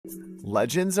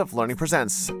Legends of Learning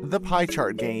presents the Pie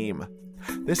Chart Game.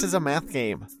 This is a math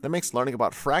game that makes learning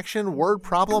about fraction, word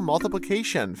problem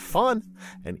multiplication fun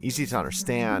and easy to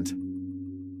understand.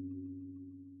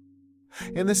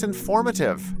 In this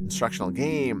informative instructional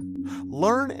game,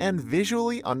 learn and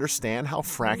visually understand how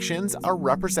fractions are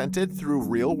represented through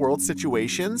real-world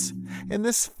situations in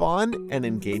this fun and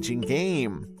engaging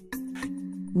game.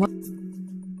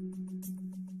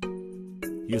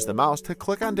 Use the mouse to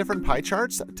click on different pie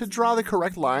charts to draw the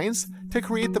correct lines to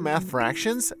create the math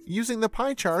fractions using the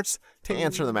pie charts to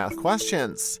answer the math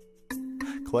questions.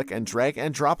 Click and drag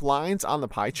and drop lines on the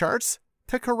pie charts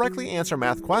to correctly answer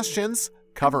math questions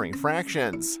covering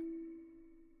fractions.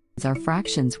 Are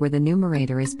fractions where the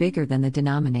numerator is bigger than the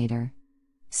denominator.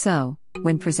 So,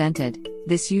 when presented,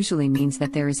 this usually means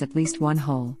that there is at least one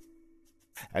whole.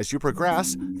 As you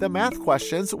progress, the math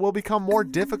questions will become more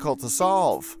difficult to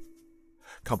solve.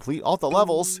 Complete all the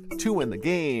levels to win the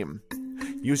game.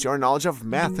 Use your knowledge of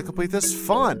math to complete this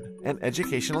fun and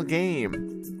educational game.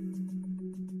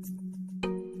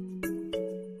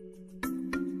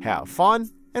 Have fun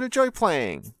and enjoy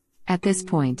playing. At this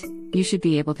point, you should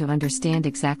be able to understand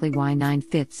exactly why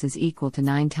 9/5 is equal to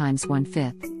 9 times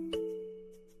 1/5.